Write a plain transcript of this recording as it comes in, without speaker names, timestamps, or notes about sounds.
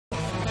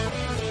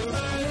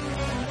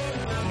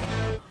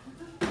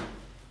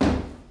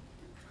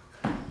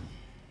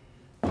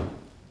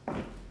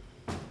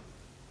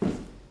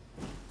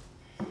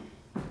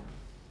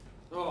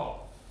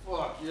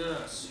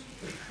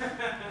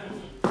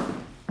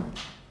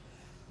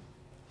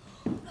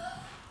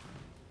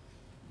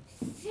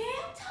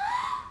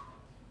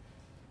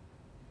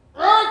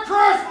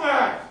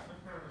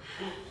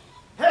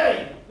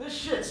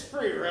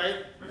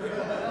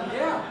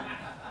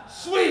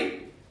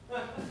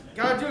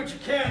what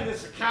you can in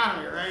this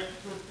economy, right?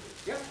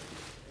 Yep.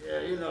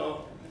 Yeah, you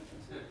know.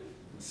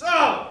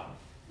 So,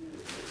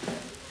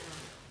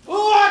 who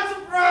wants a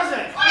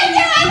present? I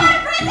want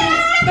a present!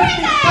 I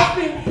want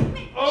a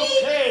present!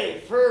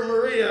 Okay, for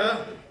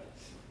Maria.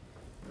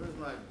 Where's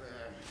my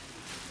bag?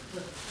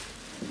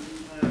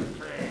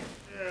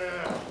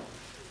 Yeah.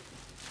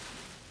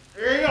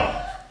 Here you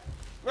go.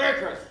 Merry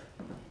Christmas.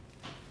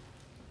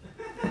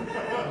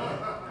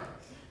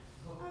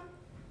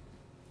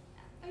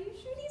 Are you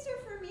sure these are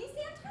for me,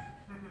 Santa?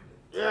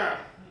 Yeah.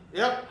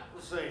 Yep.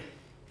 Let's see.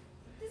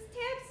 This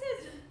tag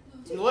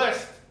says...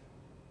 List.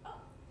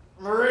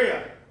 Maria.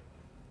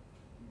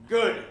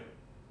 Good.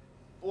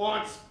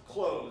 Wants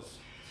clothes.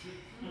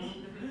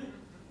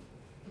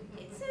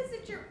 It says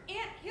that your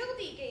Aunt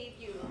Hildy gave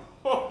you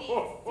these,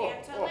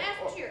 Santa,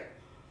 last year.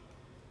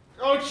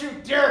 Don't you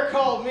dare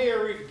call me a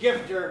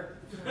regifter,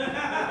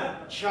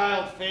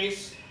 child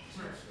face.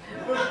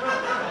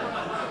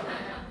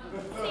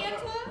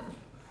 Santa,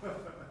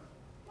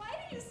 why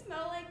do you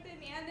smell like the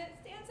man that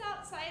stands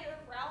outside of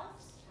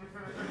Ralph's?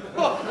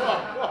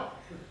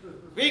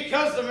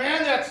 Because the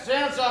man that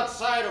stands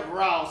outside of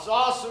Ralph's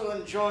also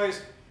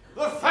enjoys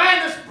the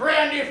finest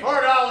brandy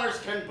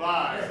 $4 can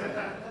buy.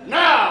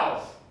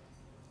 Now,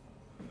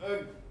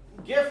 a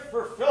gift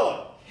for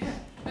Philip.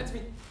 That's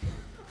me.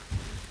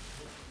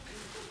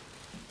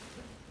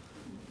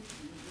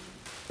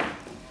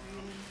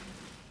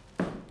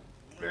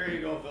 There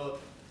you go,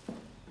 Philip.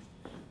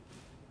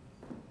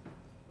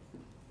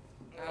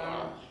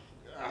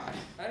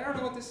 I don't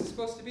know what this is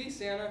supposed to be,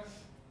 Santa.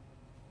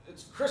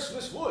 It's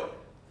Christmas wood.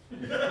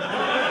 It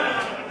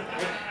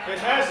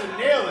has a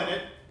nail in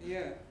it.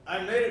 Yeah.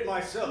 I made it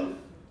myself.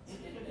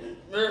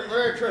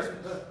 Merry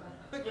Christmas.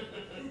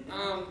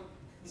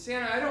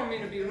 Santa, I don't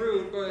mean to be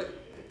rude, but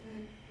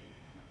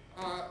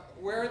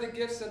where are the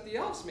gifts that the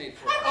elves made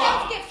for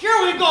us? Here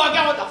we go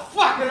again with the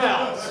fucking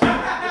elves.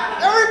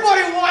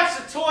 Everybody wants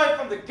a toy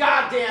from the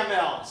goddamn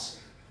elves.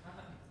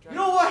 You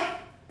know what?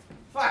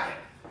 Fuck it.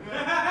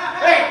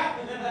 Hey,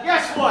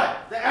 guess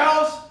what? The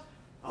elves,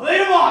 I'll lead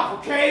them off,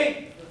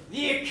 okay?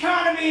 The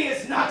economy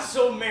is not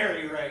so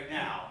merry right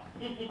now.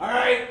 All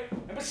right?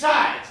 And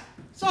besides,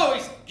 it's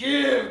always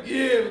give,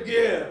 give,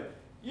 give.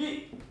 You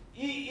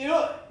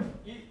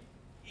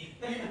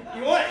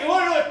want to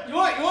know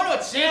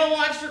what Santa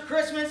wants for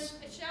Christmas?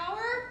 A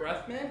shower?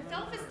 Breath mint?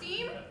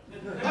 Self-esteem?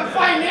 A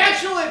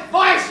financial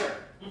advisor.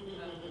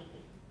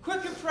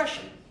 Quick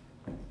impression.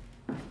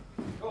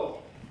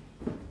 Oh.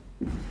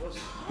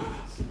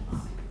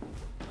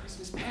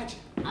 Christmas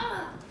pageant.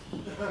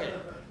 Okay.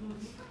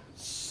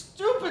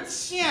 Stupid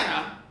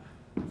Santa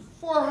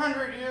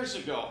 400 years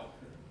ago.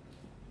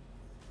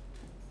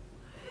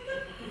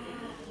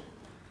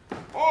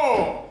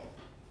 Oh,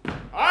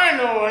 I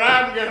know what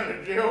I'm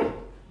gonna do.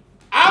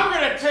 I'm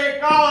gonna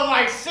take all of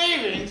my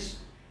savings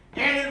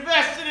and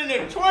invest it in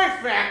a toy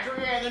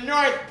factory in the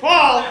North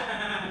Pole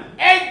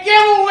and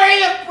give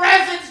away the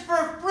presents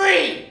for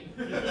free.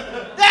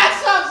 That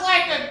sounds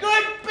like a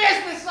good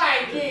business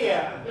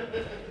idea.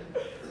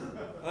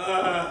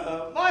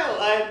 My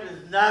life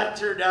has not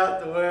turned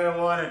out the way I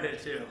wanted it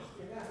to.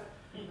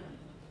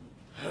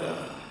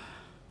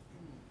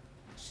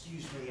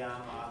 Excuse me,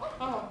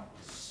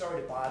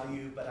 sorry to bother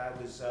you, but I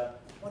was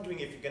wondering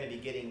if you're going to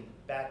be getting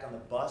back on the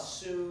bus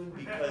soon,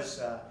 because,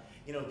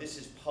 you know, this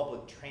is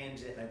public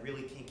transit and I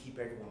really can't keep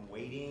everyone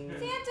waiting.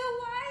 Santa,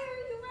 why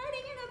are you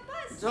riding in a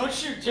bus?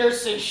 Don't you dare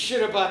say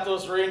shit about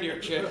those reindeer,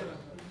 chick.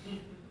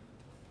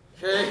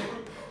 Okay?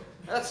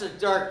 That's a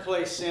dark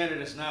place Santa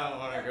does not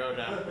want to go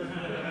down.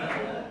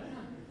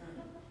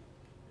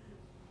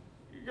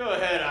 You go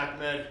ahead,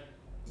 Ahmed.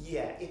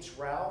 Yeah, it's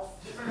Ralph.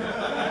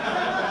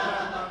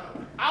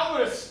 I'm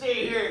going to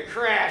stay here and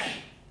crash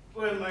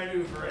with my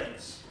new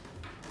friends.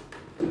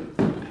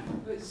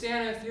 But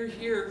Santa, if you're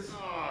here,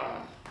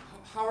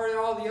 how are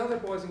all the other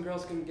boys and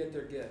girls going to get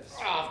their gifts?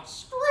 Oh,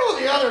 screw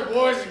the other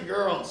boys and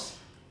girls.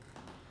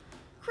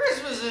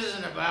 Christmas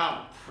isn't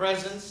about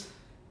presents.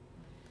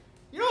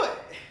 You know what?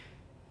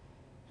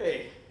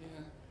 Hey,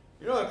 Yeah.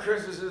 you know what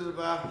Christmas is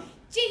about?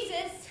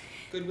 Jesus.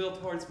 Goodwill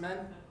towards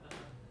men?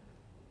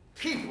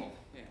 People.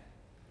 Yeah.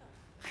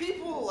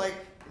 People like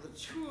the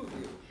two of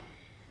you.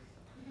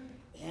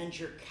 And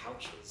your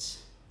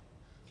couches.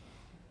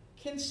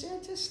 Can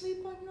Santa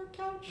sleep on your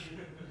couch?